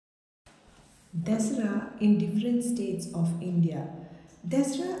Dasara in different states of India.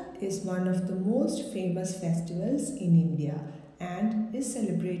 Dasara is one of the most famous festivals in India and is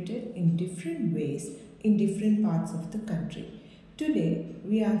celebrated in different ways in different parts of the country. Today,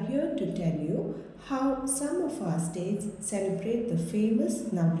 we are here to tell you how some of our states celebrate the famous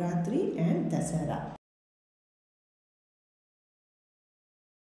Navratri and Dussehra.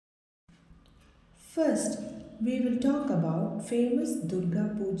 First, we will talk about famous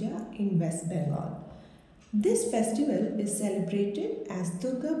Durga Puja in West Bengal. This festival is celebrated as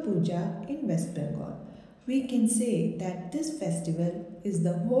Durga Puja in West Bengal. We can say that this festival is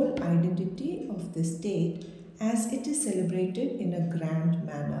the whole identity of the state as it is celebrated in a grand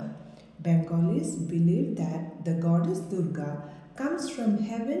manner. Bengalis believe that the goddess Durga comes from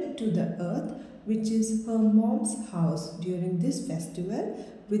heaven to the earth, which is her mom's house during this festival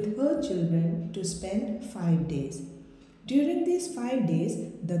with her children to spend 5 days. During these 5 days,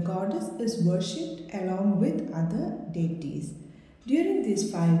 the goddess is worshipped along with other deities. During these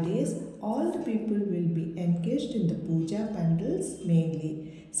 5 days, all the people will be engaged in the puja pandals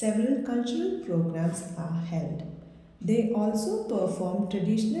mainly. Several cultural programs are held. They also perform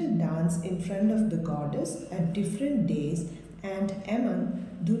traditional dance in front of the goddess at different days, and among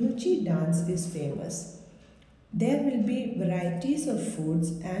Dunuchi dance is famous. There will be varieties of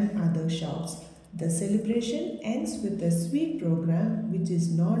foods and other shops. The celebration ends with a sweet program which is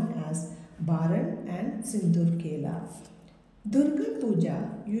known as Baran and Sindur Kela. Durga Puja,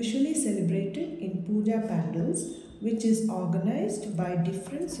 usually celebrated in puja pandals, which is organized by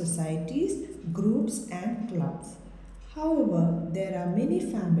different societies, groups and clubs. However, there are many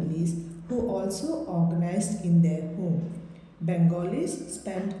families who also organize in their home. Bengalis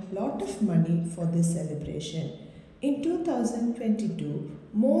spend lot of money for this celebration. In 2022,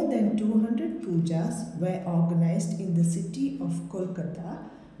 more than 200 pujas were organized in the city of Kolkata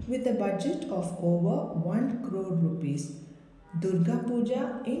with a budget of over 1 crore rupees. Durga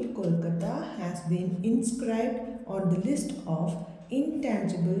Puja in Kolkata has been inscribed on the list of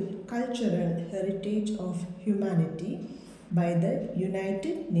Intangible Cultural Heritage of Humanity by the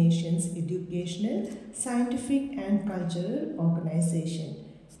United Nations Educational, Scientific and Cultural Organization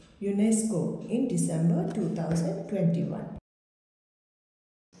UNESCO in December 2021.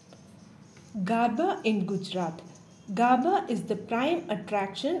 Garba in Gujarat. Garba is the prime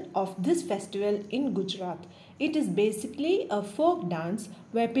attraction of this festival in Gujarat. It is basically a folk dance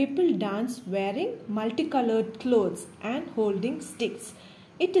where people dance wearing multicolored clothes and holding sticks.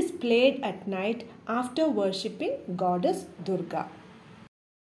 It is played at night after worshipping Goddess Durga.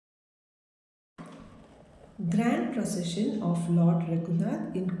 Grand procession of Lord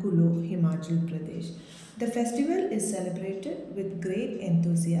Raghunath in Kulu, Himachal Pradesh. The festival is celebrated with great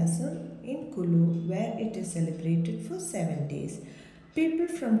enthusiasm in Kulu, where it is celebrated for 7 days. People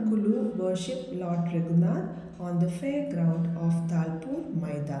from Kulu worship Lord Raghunath on the fairground of Dalpur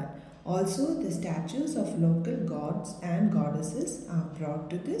Maidan. Also, the statues of local gods and goddesses are brought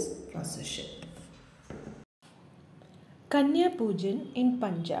to this procession. Kanya Pujan in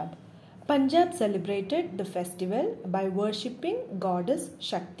Punjab. Punjab celebrated the festival by worshipping goddess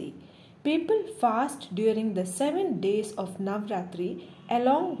Shakti. People fast during the 7 days of Navratri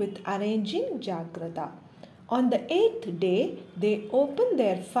along with arranging Jagrata. On the 8th day, they open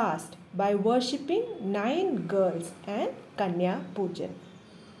their fast by worshipping 9 girls and Kanya Pujan.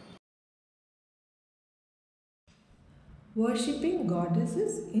 Worshipping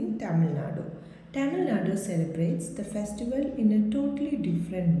goddesses in Tamil Nadu. Tamil Nadu celebrates the festival in a totally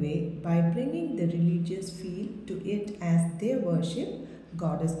different way by bringing the religious feel to it as they worship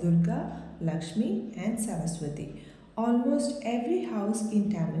Goddess Durga, Lakshmi and Saraswati. Almost every house in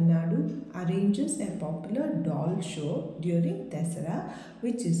Tamil Nadu arranges a popular doll show during Dussehra,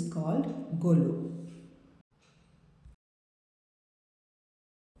 which is called Golu.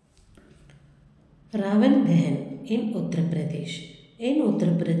 Ravan Dahan in Uttar Pradesh. In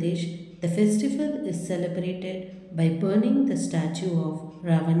Uttar Pradesh, the festival is celebrated by burning the statue of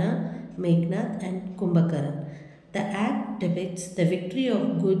Ravana, Meghnad and Kumbhakaran. The act depicts the victory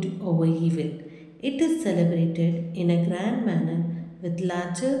of good over evil. It is celebrated in a grand manner with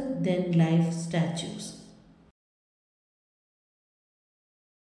larger than life statues.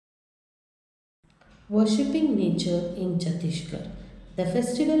 Worshipping nature in Chhattisgarh. The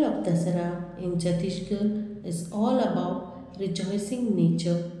festival of Dussehra in Chhattisgarh is all about rejoicing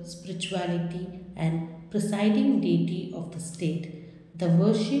nature, spirituality, and presiding deity of the state. The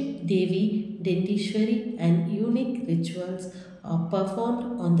worship Devi, Dentishwari, and unique rituals are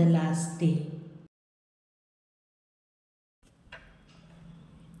performed on the last day.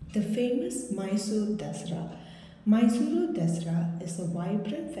 The famous Mysore Dasra. Mysuru Dasra is a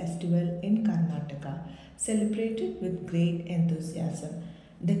vibrant festival in Karnataka, celebrated with great enthusiasm.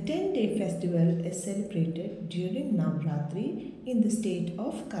 The 10-day festival is celebrated during Navratri in the state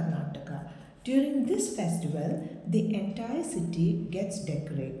of Karnataka. During this festival, the entire city gets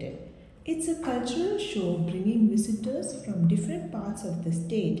decorated. It's a cultural show bringing visitors from different parts of the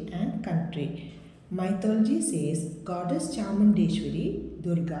state and country. Mythology says Goddess Chamundeshwari,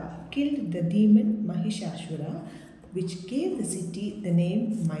 Durga, killed the demon Mahishashura, which gave the city the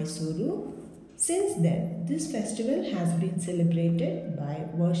name Mysuru. Since then, this festival has been celebrated by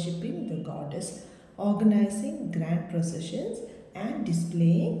worshipping the goddess, organizing grand processions, and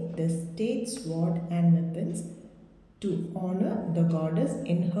displaying the state sword and weapons to honor the goddess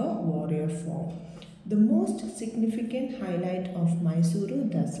in her warrior form. The most significant highlight of Mysuru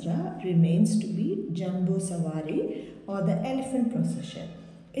Dasra remains to be Jambu Savari or the elephant procession.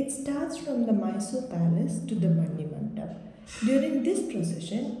 It starts from the Mysore Palace to the Mandi Mandap. During this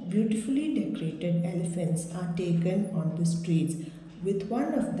procession, beautifully decorated elephants are taken on the streets, with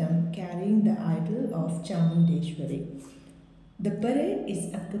one of them carrying the idol of Chamundeshwari. The parade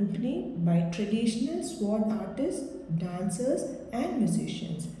is accompanied by traditional sword artists, dancers, and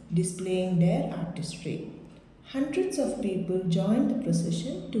musicians displaying their artistry. Hundreds of people join the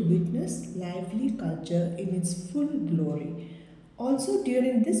procession to witness lively culture in its full glory. Also,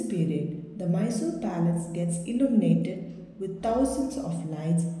 during this period, the Mysore Palace gets illuminated with thousands of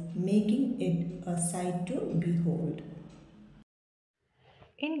lights, making it a sight to behold.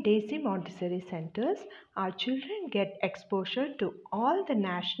 In Desi Montessori centers, our children get exposure to all the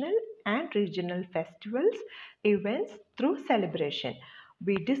national and regional festivals, events through celebration.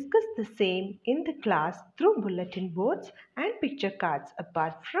 We discuss the same in the class through bulletin boards and picture cards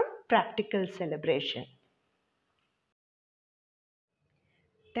apart from practical celebration.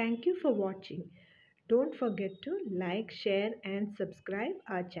 Thank you for watching. Don't forget to like, share and subscribe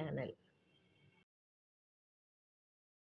our channel.